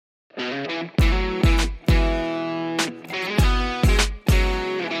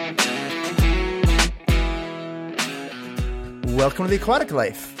Welcome to The Aquatic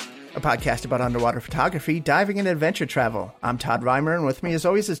Life, a podcast about underwater photography, diving, and adventure travel. I'm Todd Reimer, and with me, as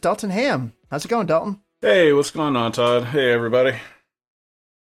always, is Dalton Ham. How's it going, Dalton? Hey, what's going on, Todd? Hey, everybody.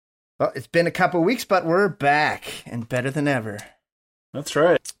 Well, it's been a couple weeks, but we're back, and better than ever. That's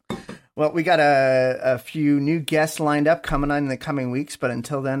right. Well, we got a few new guests lined up coming on in the coming weeks, but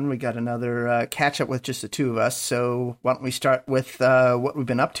until then, we got another catch-up with just the two of us. So why don't we start with what we've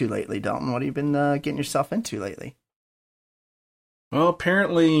been up to lately, Dalton? What have you been getting yourself into lately? Well,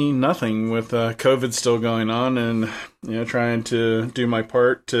 apparently nothing with COVID still going on and, trying to do my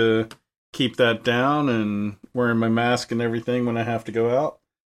part to keep that down and wearing my mask and everything when I have to go out.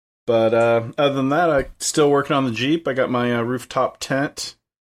 But other than that, I'm still working on the Jeep. I got my rooftop tent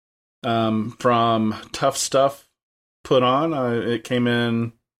from Tough Stuff put on. It came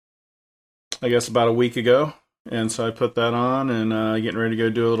in, I guess, about a week ago. And so I put that on and getting ready to go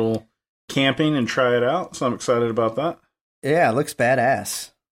do a little camping and try it out. So I'm excited about that. Yeah, it looks badass.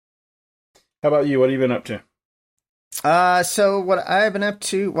 How about you? What have you been up to? So what I've been up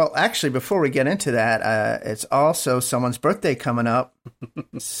to, well, actually, before we get into that, it's also someone's birthday coming up.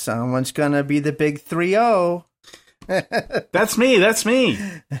 Someone's going to be the big 3-0. That's me.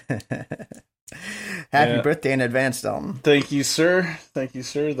 Happy birthday in advance, Dalton. Thank you, sir.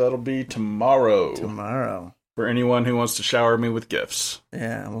 That'll be tomorrow. For anyone who wants to shower me with gifts.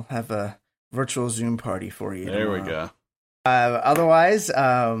 Yeah, we'll have a virtual Zoom party for you There tomorrow. we go. Otherwise,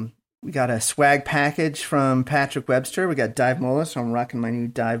 we got a swag package from Patrick Webster. We got Dive Mola, so I'm rocking my new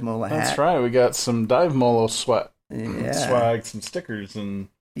Dive Mola hat. That's right. We got some Dive Mola swag, some stickers, and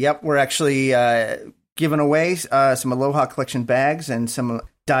yep, we're actually giving away some Aloha Collection bags and some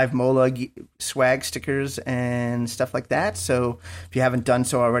Dive Mola swag stickers and stuff like that. So if you haven't done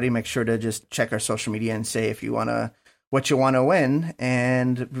so already, make sure to just check our social media and say if you what you want to win.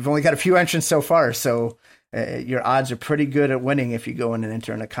 And we've only got a few entrants so far, so your odds are pretty good at winning if you go in and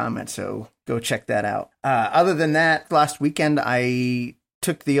enter in a comment, so go check that out. Other than that, last weekend I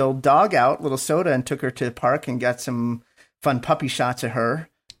took the old dog out, Little Soda, and took her to the park and got some fun puppy shots of her.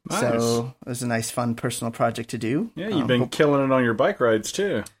 Nice. So it was a nice, fun, personal project to do. Yeah, you've been killing it on your bike rides,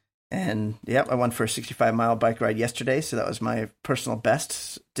 too. And, yep, I went for a 65-mile bike ride yesterday, so that was my personal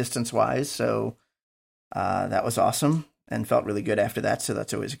best distance-wise, so that was awesome and felt really good after that, so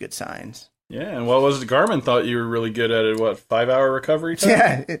that's always a good sign. Yeah, and what was it? Garmin thought you were really good at it. 5-hour recovery time?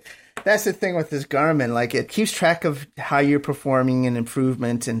 Yeah, that's the thing with this Garmin. Like, it keeps track of how you're performing and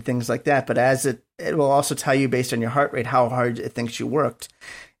improvement and things like that. But as it will also tell you based on your heart rate how hard it thinks you worked.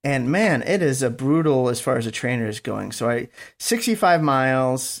 And man, it is a brutal as far as a trainer is going. So 65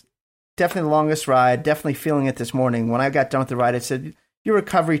 miles, definitely the longest ride. Definitely feeling it this morning. When I got done with the ride, it said your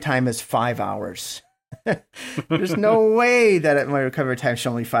recovery time is 5 hours. There's no way that my recovery time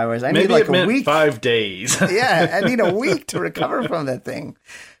should only 5 hours. I need like a week. 5 days. Yeah, I need a week to recover from that thing.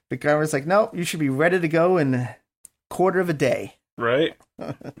 The Garmin's like, nope, you should be ready to go in a quarter of a day. Right?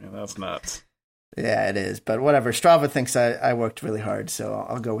 Yeah, that's nuts. Yeah, it is. But whatever. Strava thinks I worked really hard, so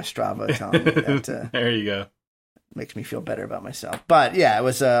I'll go with Strava. Telling me that, there you go. Makes me feel better about myself. But yeah, it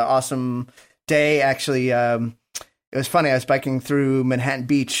was an awesome day. Actually, it was funny. I was biking through Manhattan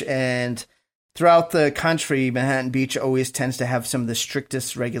Beach, and throughout the country, Manhattan Beach always tends to have some of the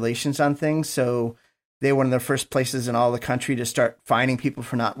strictest regulations on things. So they were one of the first places in all the country to start fining people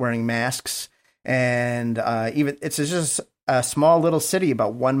for not wearing masks. And even it's just a small little city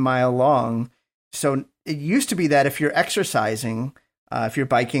about 1 mile long. So it used to be that if you're exercising, if you're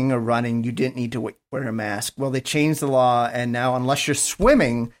biking or running, you didn't need to wear a mask. Well, they changed the law, and now unless you're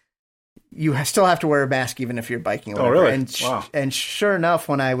swimming, you still have to wear a mask even if you're biking. Or whatever. Really? Wow. And sure enough,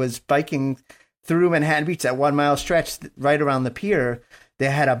 when I was biking through Manhattan Beach, that 1 mile stretch right around the pier, they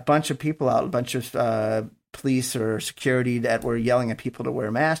had a bunch of people out, a bunch of police or security that were yelling at people to wear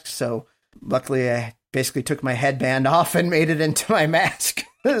masks. So luckily, I basically took my headband off and made it into my mask.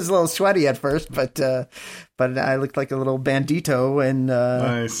 It was a little sweaty at first, but I looked like a little bandito, and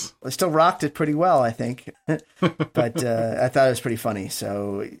nice. I still rocked it pretty well, I think. But I thought it was pretty funny.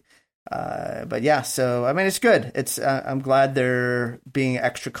 So. But yeah, so I mean, it's good. It's I'm glad they're being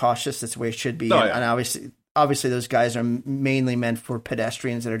extra cautious. That's the way it should be. Oh, yeah. And obviously, those guys are mainly meant for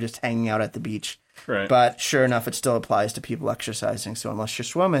pedestrians that are just hanging out at the beach. Right. But sure enough, it still applies to people exercising. So unless you're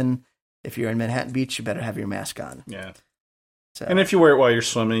swimming, if you're in Manhattan Beach, you better have your mask on. Yeah. So. And if you wear it while you're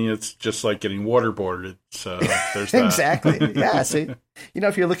swimming, it's just like getting waterboarded. So there's that. Exactly. Yeah. So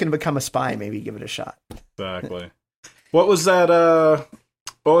if you're looking to become a spy, maybe give it a shot. Exactly. What was that?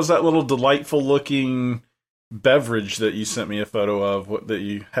 What was that little delightful looking beverage that you sent me a photo of that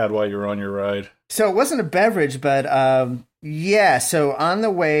you had while you were on your ride. So it wasn't a beverage, but yeah. So on the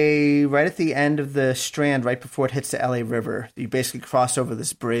way, right at the end of the Strand, right before it hits the LA River, you basically cross over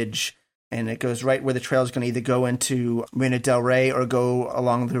this bridge, and it goes right where the trail is going to either go into Marina Del Rey or go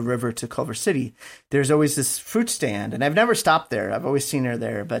along the river to Culver City. There's always this fruit stand, and I've never stopped there. I've always seen her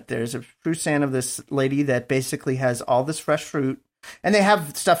there, but there's a fruit stand of this lady that basically has all this fresh fruit, and they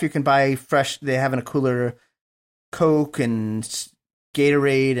have stuff you can buy fresh. They have in a cooler Coke and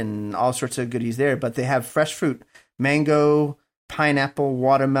Gatorade and all sorts of goodies there, but they have fresh fruit, mango, pineapple,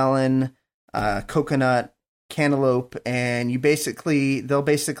 watermelon, coconut, cantaloupe, and they'll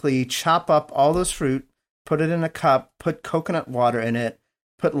basically chop up all those fruit, put it in a cup, put coconut water in it,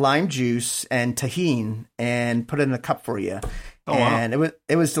 put lime juice and tahini, and put it in a cup for you. Oh, and wow.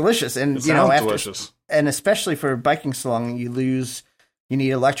 it was delicious. And It you know, sounds delicious. and especially for biking so long, you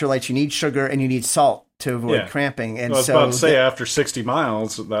need electrolytes, you need sugar, and you need salt to avoid cramping. And I was so about to say, after 60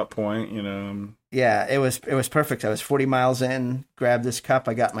 miles at that point, yeah, it was perfect. I was 40 miles in, grabbed this cup,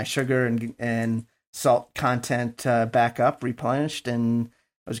 I got my sugar and salt content back up, replenished, and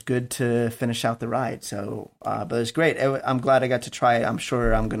it was good to finish out the ride. So, but it was great. I'm glad I got to try it. I'm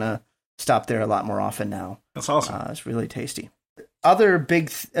sure I'm gonna stop there a lot more often now. That's awesome. It's really tasty. Other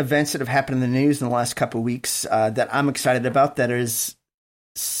big events that have happened in the news in the last couple of weeks that I'm excited about, that is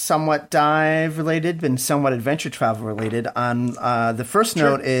somewhat dive related and somewhat adventure travel related. On the first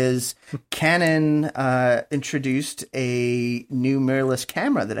note is Canon introduced a new mirrorless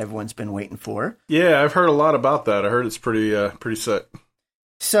camera that everyone's been waiting for. Yeah, I've heard a lot about that. I heard it's pretty sick.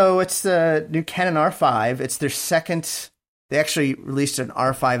 So it's the new Canon R5. It's their second. They actually released an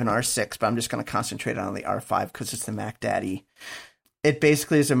R5 and R6, but I'm just going to concentrate on the R5 because it's the Mac Daddy. It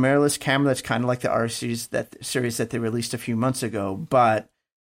basically is a mirrorless camera that's kind of like the R series that they released a few months ago, but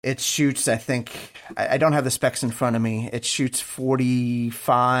it shoots, I think, I don't have the specs in front of me. It shoots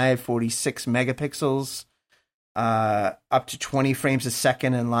 45, 46 megapixels, up to 20 frames a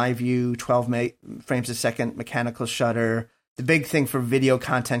second in live view, 12 frames a second mechanical shutter. The big thing for video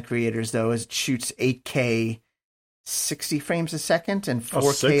content creators, though, is it shoots 8K 60 frames a second and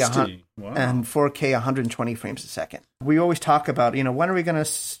 4K, wow. and 4K 120 frames a second. We always talk about, when are we going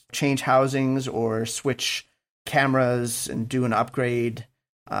to change housings or switch cameras and do an upgrade?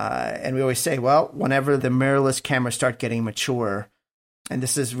 And we always say, well, whenever the mirrorless cameras start getting mature, and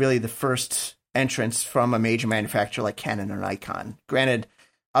this is really the first entrance from a major manufacturer like Canon or Nikon. Granted,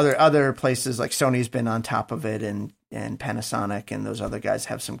 other places like Sony's been on top of it, and Panasonic and those other guys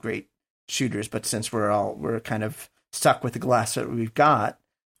have some great shooters. But since we're kind of stuck with the glass that we've got,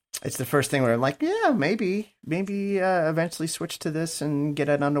 it's the first thing where I'm like, yeah, maybe eventually switch to this and get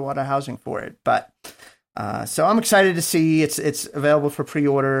an underwater housing for it. But so I'm excited to see it's available for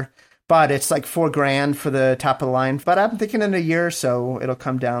pre-order, but it's like $4,000 for the top of the line. But I'm thinking in a year or so it'll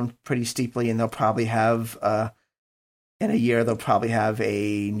come down pretty steeply, and they'll probably have in a year they'll probably have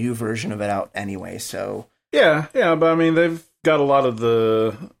a new version of it out anyway. So yeah, but I mean they've got a lot of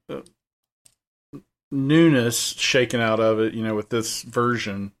the newness shaken out of it, with this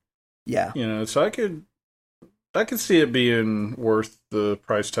version. Yeah, so I could see it being worth the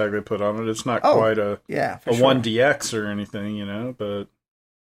price tag they put on it. It's not quite a 1DX or anything,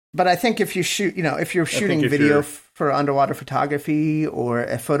 but I think if you shoot, if you're shooting video for underwater photography or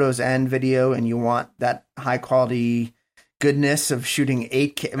photos and video, and you want that high quality goodness of shooting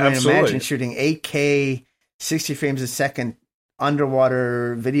 8K, imagine shooting 8K 60 frames a second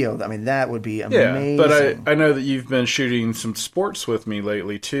underwater video. I mean, that would be amazing. Yeah, but I know that you've been shooting some sports with me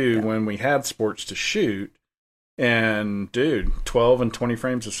lately too, when we had sports to shoot. And dude, 12 and 20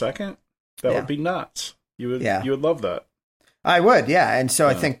 frames a second, that would be nuts. You would love that. I would, yeah. And so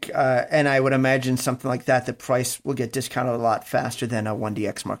I think, and I would imagine something like that, the price will get discounted a lot faster than a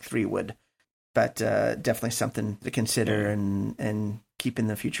 1DX Mark III would. But definitely something to consider and keep in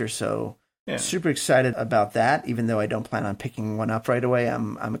the future. So super excited about that, even though I don't plan on picking one up right away.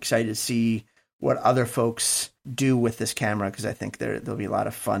 I'm excited to see what other folks do with this camera, because I think there'll be a lot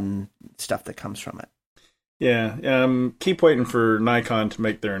of fun stuff that comes from it. Yeah, keep waiting for Nikon to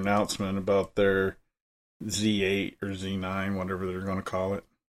make their announcement about their Z8 or Z9, whatever they're going to call it.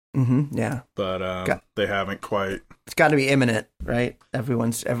 Mm-hmm, yeah. But they haven't quite. It's got to be imminent, right?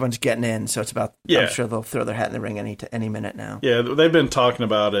 Everyone's getting in, so it's about. I'm sure they'll throw their hat in the ring any minute now. Yeah, they've been talking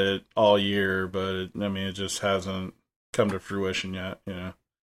about it all year, but it just hasn't come to fruition yet. It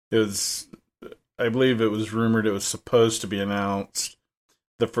was, I believe, it was rumored it was supposed to be announced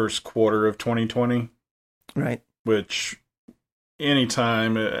the first quarter of 2020. Right. Which,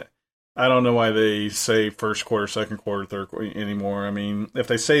 anytime, I don't know why they say first quarter, second quarter, third quarter anymore. I mean, if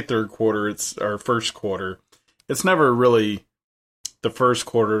they say third quarter, it's our first quarter. it's never really the first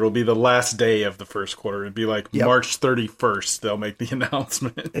quarter. It'll be the last day of the first quarter. It'd be like March 31st. They'll make the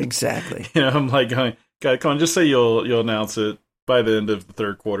announcement. Exactly. I'm like, God, come on, just say you'll announce it by the end of the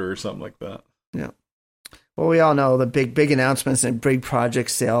third quarter or something like that. Yeah. Well, we all know the big announcements and big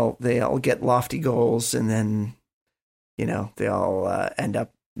projects. They all get lofty goals, and then they all end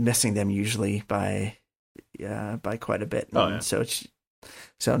up missing them usually by quite a bit.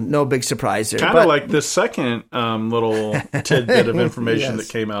 So no big surprise there. Kind of like this second little tidbit of information yes.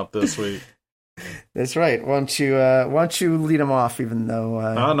 that came out this week. That's right. Why don't you lead them off? Even though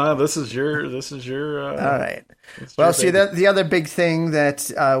no, this is your. All right. Well, see, the other big thing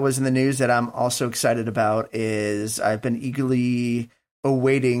that was in the news that I'm also excited about is I've been eagerly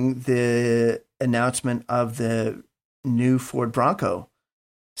awaiting the announcement of the new Ford Bronco.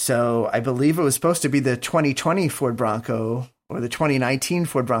 So I believe it was supposed to be the 2020 Ford Bronco or the 2019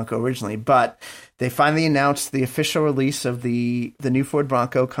 Ford Bronco originally, but they finally announced the official release of the new Ford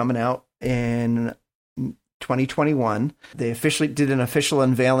Bronco coming out in 2021. They officially did an official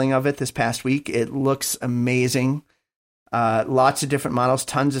unveiling of it this past week. It looks amazing. Lots of different models,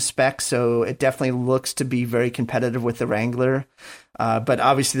 tons of specs, so it definitely looks to be very competitive with the Wrangler. But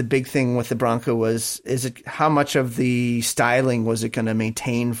obviously the big thing with the Bronco is how much of the styling was it going to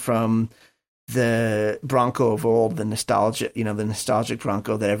maintain from the Bronco of old, the nostalgic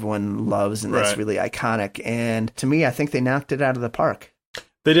Bronco that everyone loves and that's really iconic. And to me, I think they knocked it out of the park.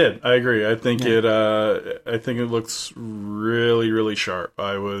 They did. I agree. I think it looks really, really sharp.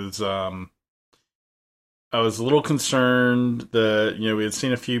 I was a little concerned that, we had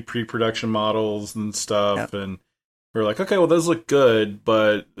seen a few pre-production models and stuff, and we were like, okay, well, those look good,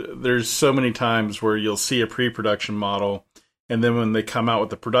 but there's so many times where you'll see a pre-production model, and then when they come out with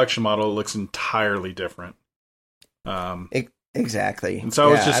the production model, it looks entirely different. Exactly. And so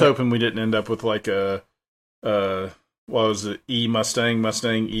I was just hoping we didn't end up with like a what was it,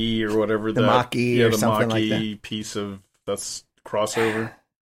 Mustang E or whatever, the Mach-E or something like that. The Mach-E piece of that's crossover.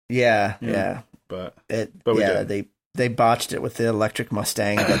 Yeah. But they botched it with the electric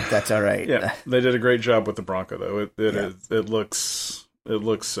Mustang, but that's all right. Yeah, they did a great job with the Bronco though. It looks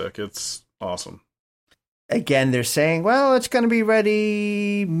sick. It's awesome. Again, they're saying, well, it's going to be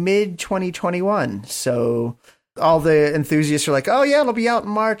ready mid-2021. So all the enthusiasts are like, oh, yeah, it'll be out in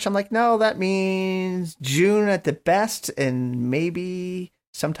March. I'm like, no, that means June at the best and maybe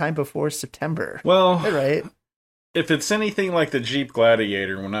sometime before September. Well, all right. If it's anything like the Jeep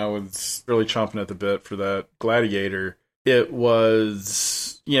Gladiator, when I was really chomping at the bit for that Gladiator, it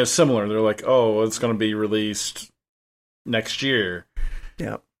was, similar. They're like, oh, it's going to be released next year.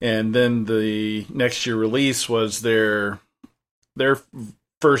 Yeah. And then the next year release was their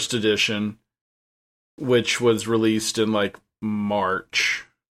first edition, which was released in like March.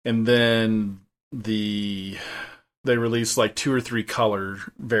 And then they released like 2 or 3 color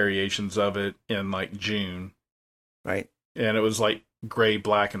variations of it in like June. Right. And it was like gray,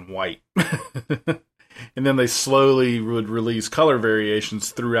 black, and white. And then they slowly would release color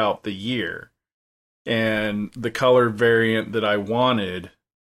variations throughout the year. And the color variant that I wanted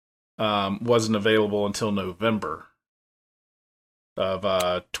wasn't available until November of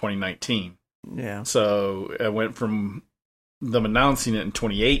 2019. Yeah. So I went from them announcing it in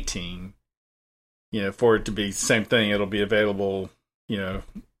 2018, for it to be same thing. It'll be available,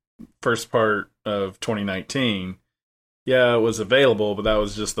 first part of 2019. Yeah, it was available, but that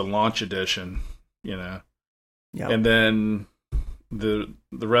was just the launch edition, Yeah. And then the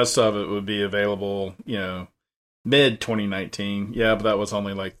rest of it would be available, mid 2019. Yeah, but that was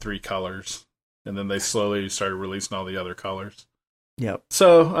only like 3 colors. And then they slowly started releasing all the other colors. Yep.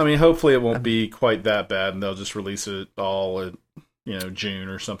 So, I mean, hopefully it won't be quite that bad and they'll just release it all at, June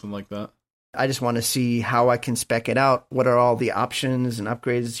or something like that. I just want to see how I can spec it out. What are all the options and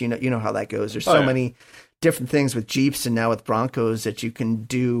upgrades? You know how that goes. There's so many different things with Jeeps and now with Broncos that you can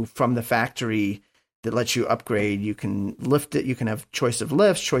do from the factory that lets you upgrade. You can lift it. You can have choice of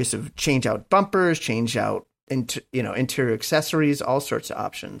lifts, choice of change out bumpers, change out interior accessories, all sorts of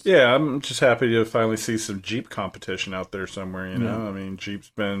options. Yeah, I'm just happy to finally see some Jeep competition out there somewhere, I mean, Jeep's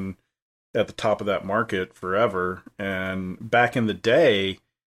been at the top of that market forever. And back in the day,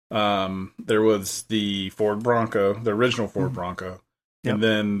 there was the Ford Bronco, the original Ford Bronco. Yep. And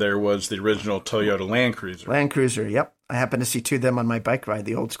then there was the original Toyota Land Cruiser. Land Cruiser, yep. I happened to see 2 of them on my bike ride,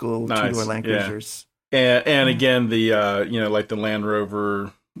 the old school 2-door Land Cruisers. And again, the, like the Land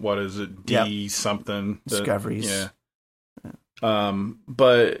Rover, what is it, D something. Discoveries. Yeah.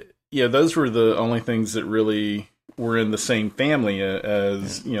 But, those were the only things that really were in the same family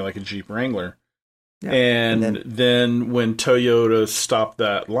as, like a Jeep Wrangler. Yeah. And then when Toyota stopped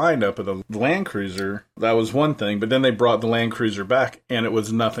that lineup of the Land Cruiser, that was one thing. But then they brought the Land Cruiser back, and it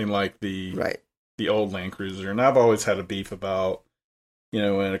was nothing like the old Land Cruiser. And I've always had a beef about,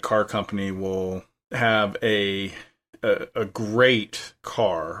 when a car company will have a great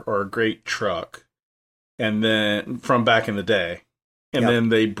car or a great truck, and then from back in the day, and then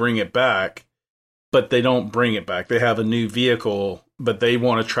they bring it back, but they don't bring it back. They have a new vehicle, but they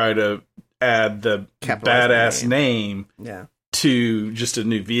want to try to add the badass name to just a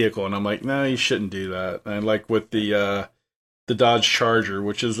new vehicle. And I'm like, no, you shouldn't do that. And like with the Dodge Charger,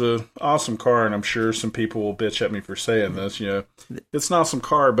 which is an awesome car, and I'm sure some people will bitch at me for saying this, it's an awesome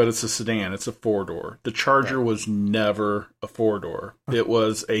car, but it's a sedan. It's a 4-door. The Charger was never a 4-door. It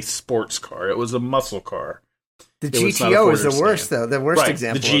was a sports car. It was a muscle car. The GTO is the worst, though. The worst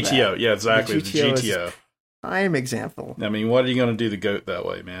example. The GTO. Yeah, exactly. The GTO. Is prime example. I mean, what are you going to do the GOAT that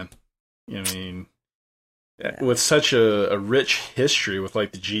way, man? With such a rich history with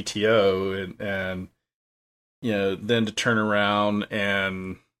like the GTO and then to turn around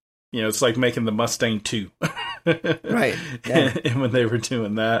and it's like making the Mustang 2. Right. Yeah. And when they were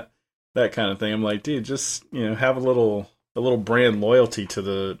doing that kind of thing, I'm like, dude, just have a little brand loyalty to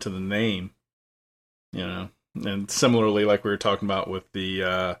the name. And similarly, like we were talking about with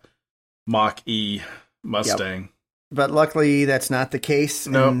the Mach-E Mustang. Yep. But luckily, that's not the case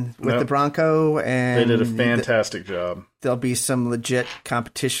with the Bronco. And they did a fantastic job. There'll be some legit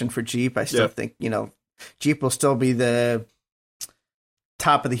competition for Jeep. I still think, Jeep will still be the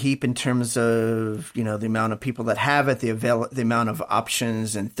top of the heap in terms of, the amount of people that have it, the amount of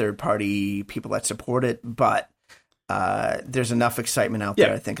options and third-party people that support it. But there's enough excitement out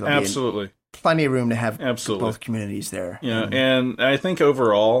there. I think absolutely. Plenty of room to have both communities there. Yeah, and I think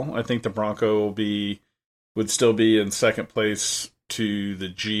overall, the Bronco would still be in second place to the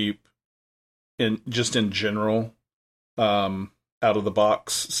Jeep in general, out of the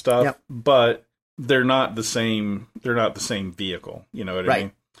box stuff. But they're not the same vehicle. You know what I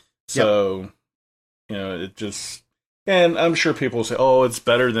mean? So, it just, and I'm sure people will say, "Oh, it's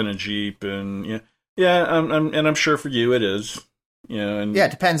better than a Jeep," and I'm sure for you it is. And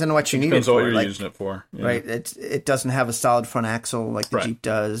it depends on what you need it for. Depends on what you're using it for. Right. It doesn't have a solid front axle like the Jeep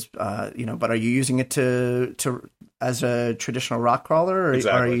does. But are you using it to as a traditional rock crawler, or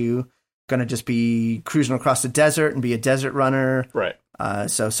are you going to just be cruising across the desert and be a desert runner? Right.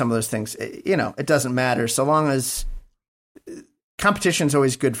 So some of those things, it doesn't matter so long as competition is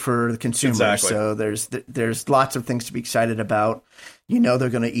always good for the consumer. Exactly. So there's lots of things to be excited about. They're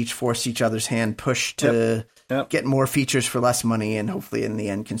going to each force each other's hand, push to get more features for less money, and hopefully in the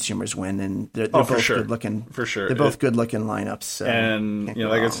end consumers win. And they're both good looking. For sure, they're both good looking lineups. So and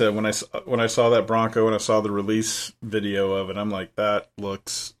like I said, when I saw that Bronco and I saw the release video of it, I'm like, that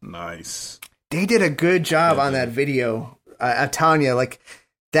looks nice. They did a good job on that video. I'm telling you,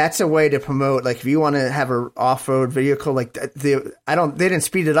 that's a way to promote. Like, if you want to have an off-road vehicle, they didn't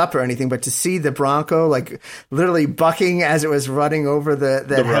speed it up or anything, but to see the Bronco literally bucking as it was running over the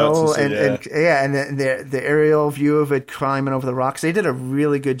hill, and the aerial view of it climbing over the rocks, they did a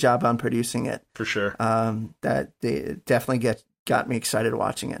really good job on producing it. For sure. That they definitely got me excited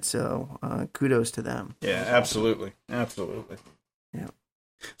watching it. So kudos to them. Yeah, absolutely. Yeah.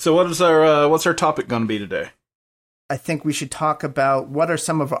 So what's our topic going to be today? I think we should talk about what are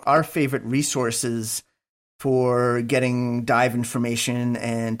some of our favorite resources for getting dive information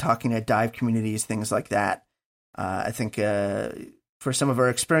and talking to dive communities, things like that. I think for some of our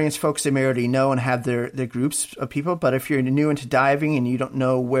experienced folks, they may already know and have their groups of people. But if you're new into diving and you don't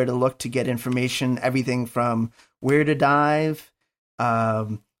know where to look to get information, everything from where to dive,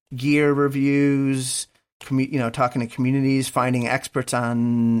 gear reviews, talking to communities, finding experts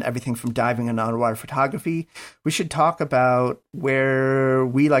on everything from diving and underwater photography. We should talk about where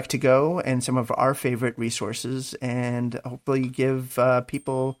we like to go and some of our favorite resources, and hopefully give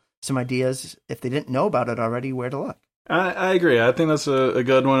people some ideas, if they didn't know about it already, where to look. I agree. I think that's a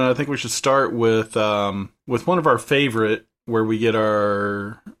good one. I think we should start with one of our favorite, where we get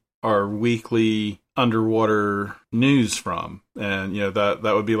our weekly underwater news from, and that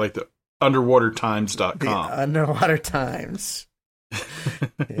would be like the underwatertimes.com. The Underwater Times.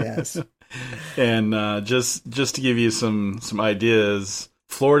 Yes. And just to give you some ideas,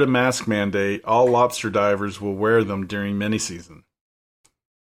 Florida mask mandate, all lobster divers will wear them during mini season.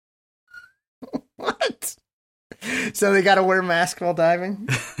 What? So they got to wear masks while diving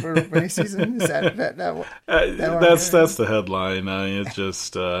for mini season? Is that that's the headline. It's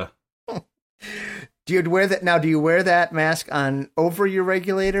just do Do you wear that now? Do you wear that mask on over your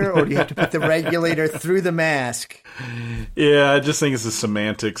regulator, or do you have to put the regulator through the mask? Yeah, I just think it's the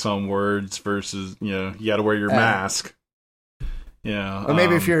semantics on words versus you got to wear your mask. Yeah, or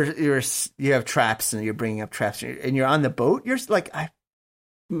maybe if you have traps and you're bringing up traps and you're on the boat, you're like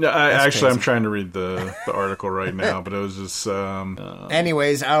No, I'm trying to read the article right now, but it was just.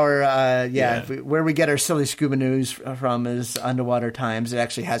 Anyways, where we get our silly scuba news from is Underwater Times. It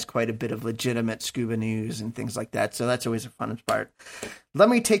actually has quite a bit of legitimate scuba news and things like that, so that's always a fun part. Let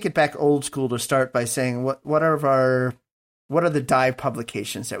me take it back old school to start by saying what are the dive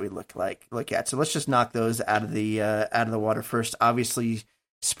publications that we look at. So let's just knock those out of the water first. Obviously,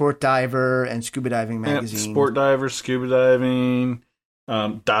 Sport Diver and Scuba Diving Magazine. Sport Diver, Scuba Diving.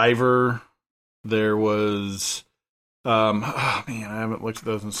 Diver, there was, I haven't looked at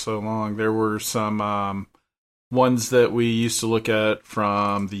those in so long. There were some ones that we used to look at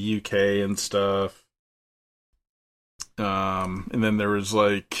from the UK and stuff. And then there's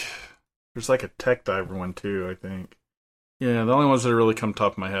like a Tech Diver one too, I think. Yeah, the only ones that really come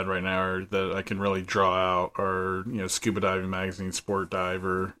top of my head right now are that I can really draw out are, Scuba Diving Magazine, Sport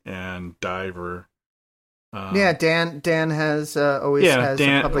Diver, and Diver. Dan has always has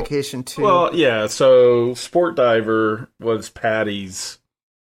a publication too. Well, yeah. So Sport Diver was Patty's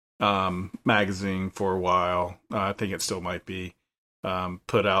magazine for a while. I think it still might be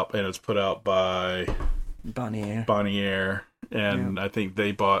put out, and it's put out by Bonnier, and I think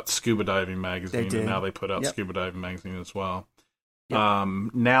they bought Scuba Diving Magazine, and now they put out Scuba Diving Magazine as well. Yep.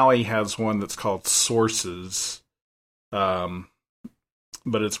 Now he has one that's called Sources, but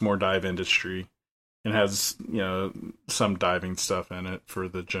it's more dive industry. And has, some diving stuff in it for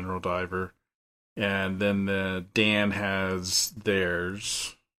the general diver. And then Dan has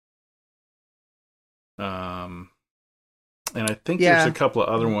theirs. And I think there's a couple of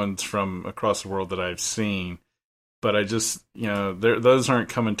other ones from across the world that I've seen. But I just, those aren't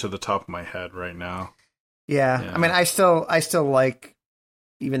coming to the top of my head right now. Yeah. I mean, I still like,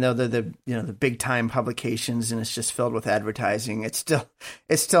 even though they're the big time publications and it's just filled with advertising, it's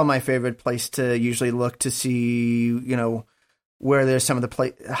still my favorite place to usually look to see, where there's some of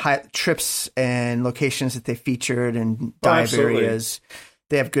the trips and locations that they featured and dive areas.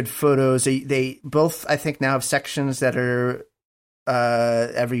 They have good photos. They both, I think, now have sections that are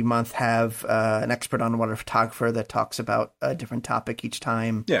every month have an expert on water photographer that talks about a different topic each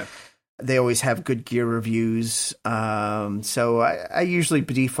time. Yeah. They always have good gear reviews. So I usually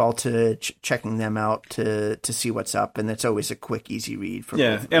default to checking them out to see what's up. And it's always a quick, easy read.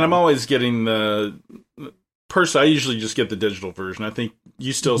 And I'm always getting I usually just get the digital version. I think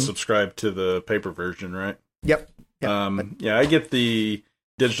you still subscribe to the paper version, right? Yep. I get the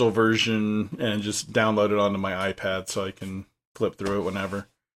digital version and just download it onto my iPad so I can flip through it whenever.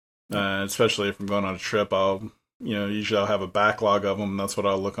 Especially if I'm going on a trip, usually I'll have a backlog of them. That's what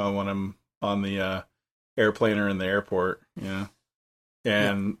I'll look on when I'm on the airplane or in the airport.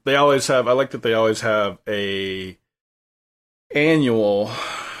 And they always have. I like that they always have a annual.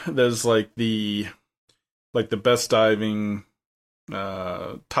 There's like the best diving,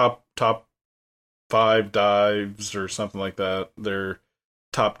 top 5 dives or something like that. They're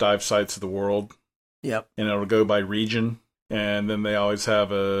top dive sites of the world. Yep. And it'll go by region. And then they always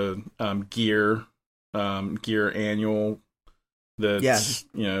have a gear annual that's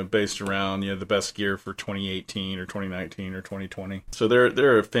based around the best gear for 2018 or 2019 or 2020. So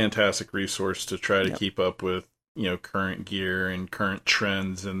they're a fantastic resource to try to keep up with current gear and current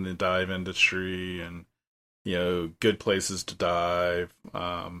trends in the dive industry and good places to dive,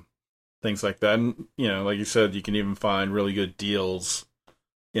 things like that. And like you said, you can even find really good deals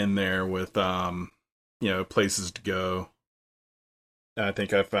in there with places to go. I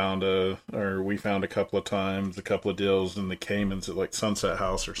think we found a couple of times, a couple of deals in the Caymans at like Sunset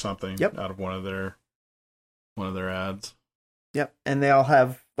House or something out of one of their ads. Yep. And they all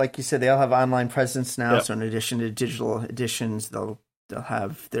have, like you said, they all have online presence now. Yep. So in addition to digital editions, they'll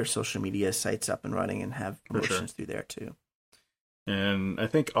have their social media sites up and running and have promotions through there too. And I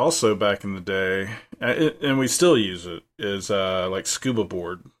think also back in the day, and we still use it, is like Scuba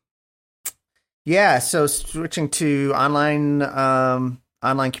Board. Yeah, so switching to online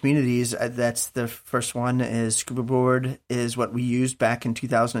communities, that's the first one. Is Scuba Board is what we used back in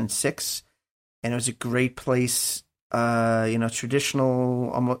 2006, and it was a great place.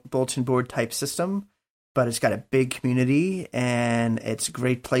 Traditional bulletin board type system, but it's got a big community, and it's a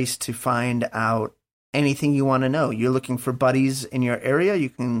great place to find out anything you want to know. You're looking for buddies in your area,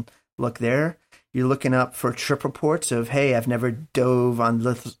 you can look there. You're looking up for trip reports of, hey, I've never dove on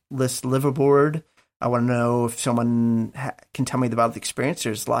this liveaboard. I want to know if someone can tell me about the experience.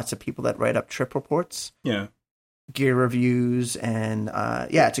 There's lots of people that write up trip reports, gear reviews, and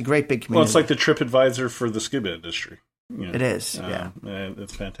it's a great big community. Well, it's like the TripAdvisor for the scuba industry. It is,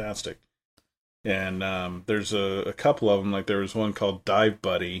 It's fantastic. And there's a couple of them. Like there was one called Dive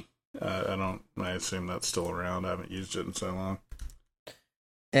Buddy. I assume that's still around. I haven't used it in so long.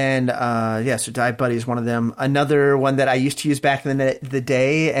 And so Dive Buddy is one of them. Another one that I used to use back in the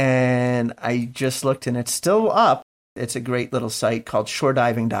day, and I just looked and it's still up. It's a great little site called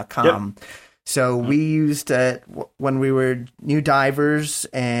shorediving.com. Yep. So we used it when we were new divers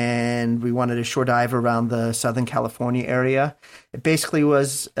and we wanted to shore dive around the Southern California area. It basically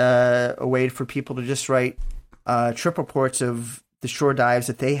was a way for people to just write trip reports of the shore dives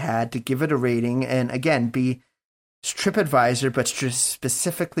that they had, to give it a rating, and again, be TripAdvisor, but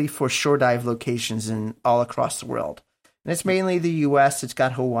specifically for shore dive locations in all across the world. And it's mainly the U.S. It's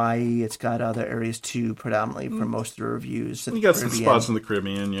got Hawaii. It's got other areas too, predominantly for most of the reviews. You got some spots in the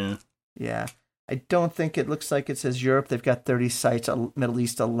Caribbean, yeah. Yeah. I don't think it looks like it says Europe. They've got 30 sites, Middle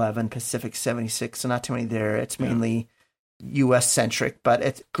East 11, Pacific 76, so not too many there. It's mainly U.S.-centric, but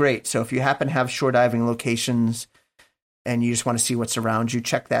it's great. So if you happen to have shore diving locations and you just want to see what's around you,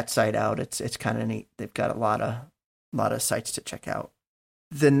 check that site out. It's kind of neat. They've got a lot of sites to check out.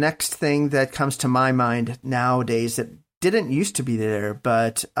 The next thing that comes to my mind nowadays that didn't used to be there,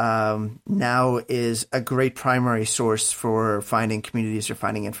 but now is a great primary source for finding communities or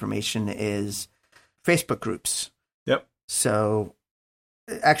finding information is Facebook groups. Yep. So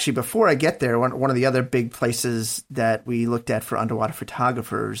actually, before I get there, one of the other big places that we looked at for underwater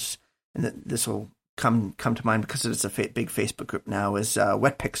photographers, and this will come to mind because it's a big Facebook group now, is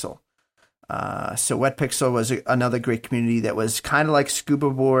WetPixel. So WetPixel was another great community that was kind of like Scuba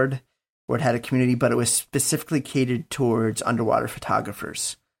Board, where it had a community, but it was specifically catered towards underwater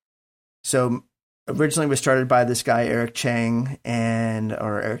photographers. So originally it was started by this guy, Eric Chung,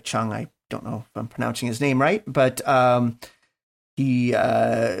 I don't know if I'm pronouncing his name right, but he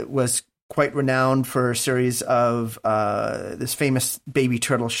was quite renowned for a series of this famous baby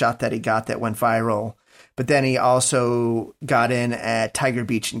turtle shot that he got that went viral. But then he also got in at Tiger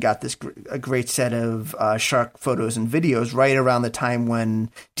Beach and got a great set of shark photos and videos right around the time when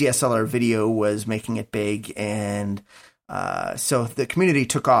DSLR video was making it big. And so the community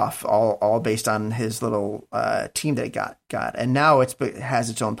took off, all based on his little team that he got. And now it has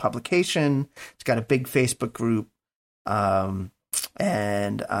its own publication. It's got a big Facebook group.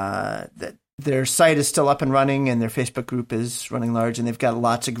 Their site is still up and running, and their Facebook group is running large, and they've got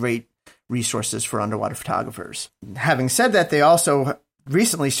lots of great resources for underwater photographers. Having said that, they also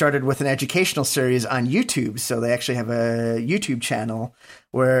recently started with an educational series on YouTube. So they actually have a YouTube channel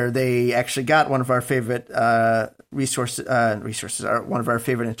where they actually got one of our favorite one of our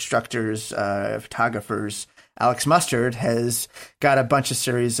favorite instructors, photographers, Alex Mustard, has got a bunch of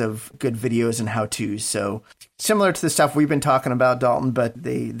series of good videos and how-tos. So similar to the stuff we've been talking about, Dalton, but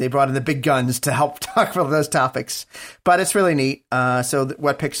they brought in the big guns to help talk about those topics. But it's really neat. So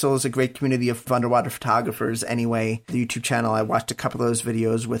WetPixel is a great community of underwater photographers anyway. The YouTube channel, I watched a couple of those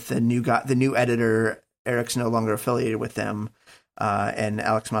videos with the new editor. Eric's no longer affiliated with them. And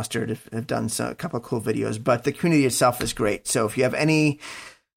Alex Mustard have done a couple of cool videos. But the community itself is great. So if you have any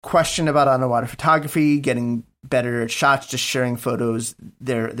question about underwater photography, getting better at shots, just sharing photos,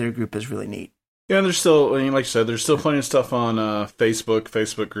 their group is really neat. Yeah, and there's still, like you said, there's still plenty of stuff on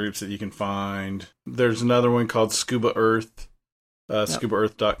Facebook groups that you can find. There's another one called Scuba Earth,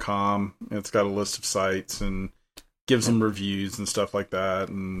 scubaearth.com. It's got a list of sites and gives them reviews and stuff like that.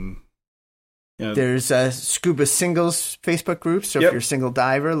 And there's a Scuba Singles Facebook group. So if you're a single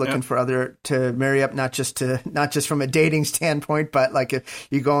diver looking for to marry up, not just from a dating standpoint, but like if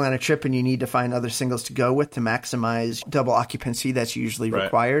you're going on a trip and you need to find other singles to go with to maximize double occupancy, that's usually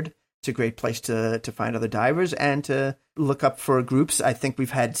required. It's a great place to find other divers and to look up for groups. I think we've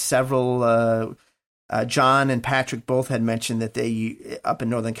had several. John and Patrick both had mentioned that they, up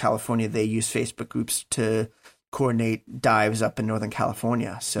in Northern California, they use Facebook groups to coordinate dives up in Northern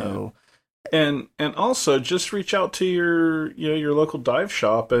California. So. And also just reach out to your local dive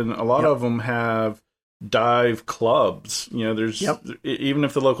shop, and a lot of them have dive clubs. There's even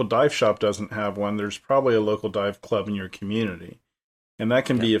if the local dive shop doesn't have one, there's probably a local dive club in your community, and that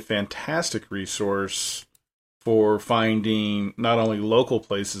can be a fantastic resource for finding not only local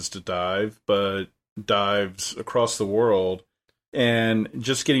places to dive, but dives across the world, and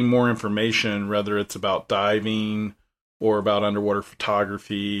just getting more information, whether it's about diving or about underwater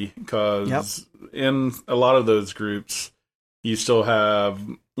photography, because in a lot of those groups, you still have,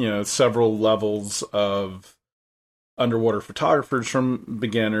 several levels of underwater photographers from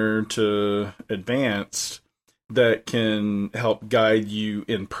beginner to advanced that can help guide you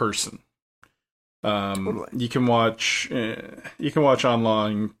in person. Totally. You can watch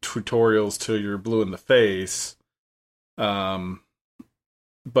online tutorials till you're blue in the face.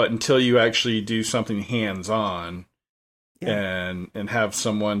 But until you actually do something hands-on and have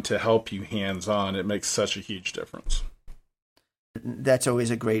someone to help you hands-on, it makes such a huge difference. That's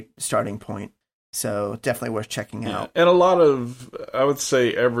always a great starting point. So definitely worth checking out. And a lot of, I would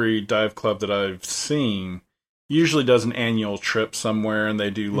say every dive club that I've seen usually does an annual trip somewhere, and they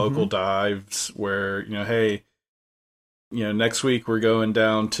do local dives where, hey, next week we're going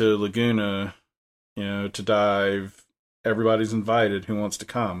down to Laguna, to dive. Everybody's invited who wants to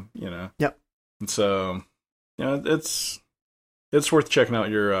come, Yep. And so, it's worth checking out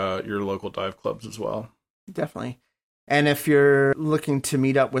your local dive clubs as well. Definitely. And if you're looking to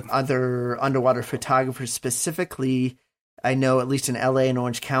meet up with other underwater photographers specifically, I know at least in LA and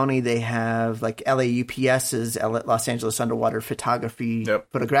Orange County, they have like LAUPS's Los Angeles Underwater Photography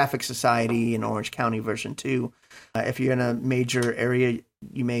Photographic Society in Orange County version 2. If you're in a major area,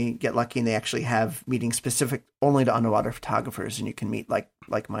 you may get lucky and they actually have meetings specific only to underwater photographers, and you can meet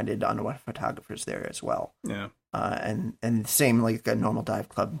like-minded underwater photographers there as well. Yeah. And same like a normal dive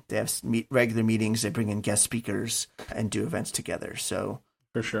club. They have regular meetings. They bring in guest speakers and do events together. So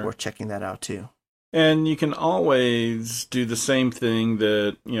for sure, worth checking that out too. And you can always do the same thing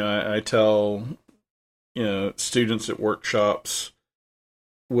that, I tell, students at workshops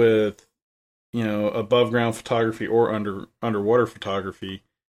with, above ground photography or underwater photography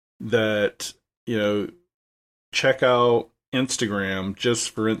that, check out Instagram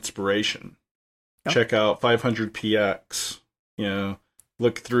just for inspiration. Yep. Check out 500px,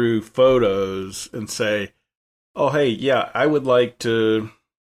 look through photos and say, oh, hey, yeah, I would like to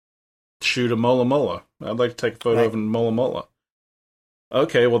shoot a mola mola. I'd like to take a photo of a mola mola.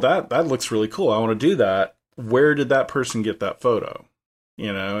 Okay, well, that looks really cool. I want to do that. Where did that person get that photo?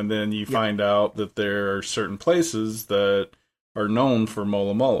 And then you find out that there are certain places that are known for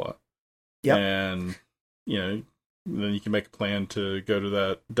mola mola. Yep. And, then you can make a plan to go to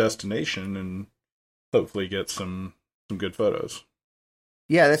that destination and hopefully get some good photos.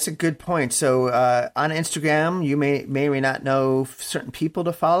 Yeah, that's a good point. So on Instagram, you may or may not know certain people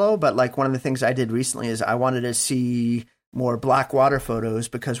to follow, but like one of the things I did recently is I wanted to see more black water photos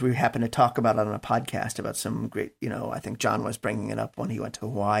because we happened to talk about it on a podcast about some great, I think John was bringing it up when he went to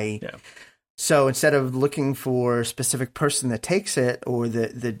Hawaii. Yeah. So instead of looking for a specific person that takes it or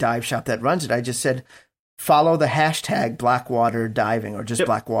the dive shop that runs it, I just said, follow the hashtag Blackwater Diving or just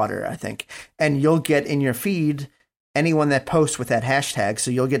Blackwater, I think. And you'll get in your feed anyone that posts with that hashtag. So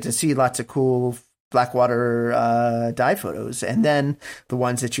you'll get to see lots of cool Blackwater dive photos. And then the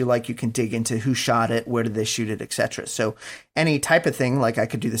ones that you like, you can dig into who shot it, where did they shoot it, etc. So any type of thing, like I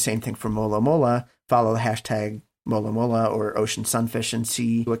could do the same thing for Mola Mola, follow the hashtag Mola Mola or Ocean Sunfish and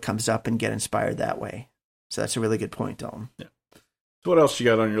see what comes up and get inspired that way. So that's a really good point, Dalton. Yeah. So what else you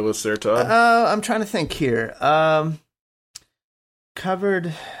got on your list there, Todd? I'm trying to think here. We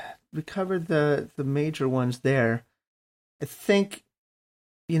covered the major ones there. I think,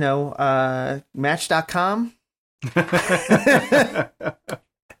 Match.com.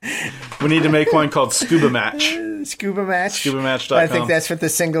 We need to make one called Scuba Match. Scuba Match. ScubaMatch.com. I think that's what the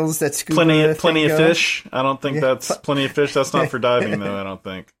singles that scuba. Plenty of fish. I don't think that's plenty of fish. That's not for diving, though, I don't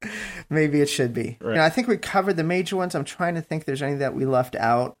think. Maybe it should be. Right. I think we covered the major ones. I'm trying to think if there's any that we left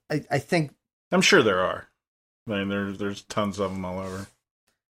out. I think. I'm sure there are. I mean, there's tons of them all over.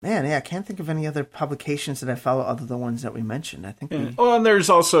 Man, yeah, I can't think of any other publications that I follow other than the ones that we mentioned. I think. Oh, and there's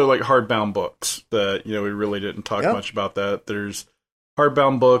also like hardbound books that we really didn't talk much about. That there's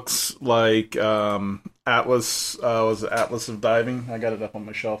hardbound books like Atlas. Was it Atlas of Diving? I got it up on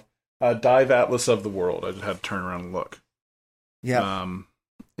my shelf. Dive Atlas of the World. I just had to turn around and look. Yeah.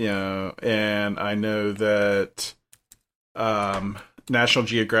 And I know that National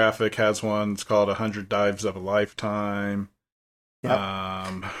Geographic has one. It's called 100 Dives of a Lifetime. Yep.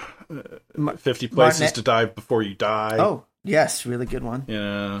 50 places to dive before you die. Oh, yes, really good one.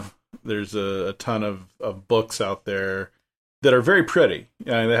 There's a ton of books out there that are very pretty.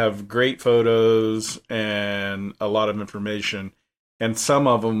 They have great photos and a lot of information. And some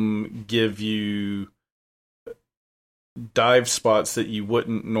of them give you dive spots that you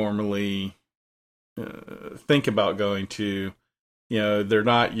wouldn't normally think about going to. They're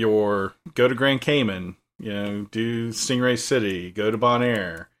not your go to Grand Cayman, do Stingray City, go to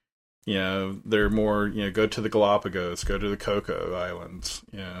Bonaire. They're more, go to the Galapagos, go to the Coco Islands,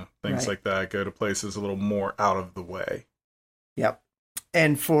 things like that. Go to places a little more out of the way. Yep.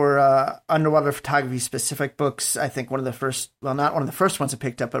 And for underwater photography specific books, I think one of the first, well, not one of the first ones I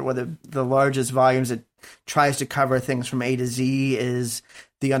picked up, but one of the largest volumes that tries to cover things from A to Z is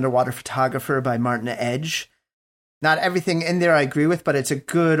The Underwater Photographer by Martin Edge. Not everything in there I agree with, but it's a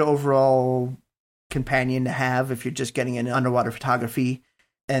good overall companion to have if you're just getting into underwater photography.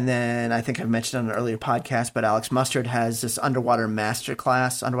 And then I think I've mentioned on an earlier podcast, but Alex Mustard has this underwater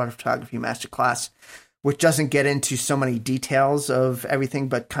photography masterclass, which doesn't get into so many details of everything,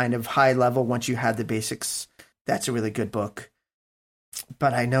 but kind of high level once you have the basics. That's a really good book.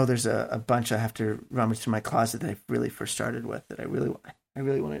 But I know there's a bunch I have to rummage through my closet that I really first started with that I really want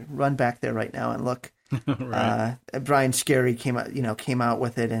to run back there right now and look. Right. Brian Scarry came out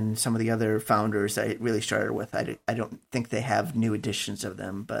with it, and some of the other founders I really started with. I don't think they have new editions of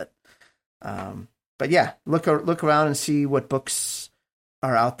them, but yeah, look around and see what books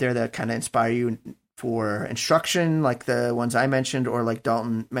are out there that kind of inspire you for instruction, like the ones I mentioned, or like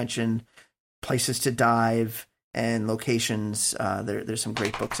Dalton mentioned, places to dive and locations. There's some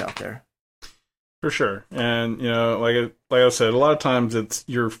great books out there. For sure. And, like I said, a lot of times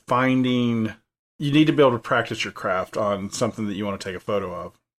you need to be able to practice your craft on something that you want to take a photo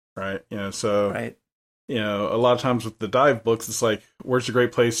of, right? Right. A lot of times with the dive books, it's like, where's a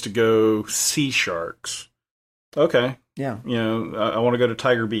great place to go see sharks? Okay. Yeah. I want to go to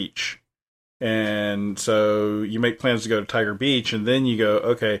Tiger Beach. And so you make plans to go to Tiger Beach, and then you go,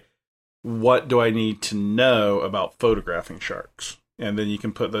 okay, what do I need to know about photographing sharks? And then you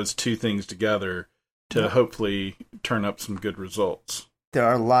can put those two things together to hopefully turn up some good results. There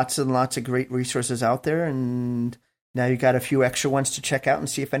are lots and lots of great resources out there, and now you got a few extra ones to check out and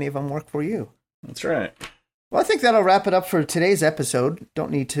see if any of them work for you. That's right. Well, I think that'll wrap it up for today's episode. Don't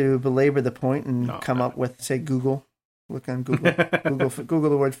need to belabor the point and up with, say, Google. Look on Google. Google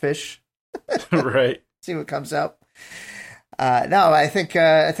the word fish. Right. See what comes up. No, I think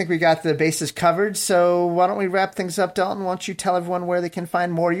we got the bases covered. So why don't we wrap things up, Dalton? Why don't you tell everyone where they can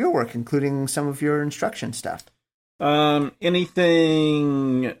find more of your work, including some of your instruction stuff?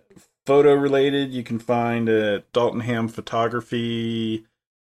 Anything photo related, you can find at Dalton Ham Photography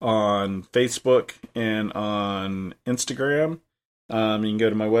on Facebook and on Instagram. You can go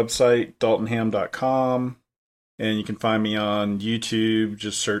to my website, daltonham.com, and you can find me on YouTube.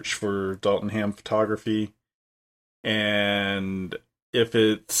 Just search for Dalton Ham Photography. And if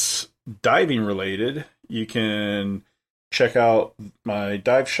it's diving related, you can check out my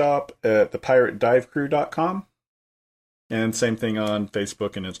dive shop at thepiratedivecrew.com. And same thing on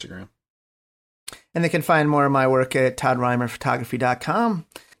Facebook and Instagram. And they can find more of my work at toddreimerphotography.com.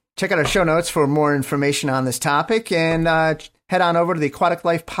 Check out our show notes for more information on this topic, and head on over to the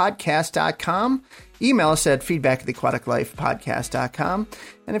aquaticlifepodcast.com. Email us at feedback@theaquaticlifepodcast.com.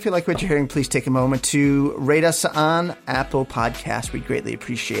 And if you like what you're hearing, please take a moment to rate us on Apple Podcasts. We'd greatly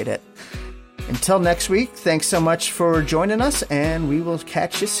appreciate it. Until next week, thanks so much for joining us, and we will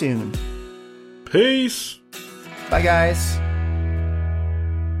catch you soon. Peace. Bye, guys.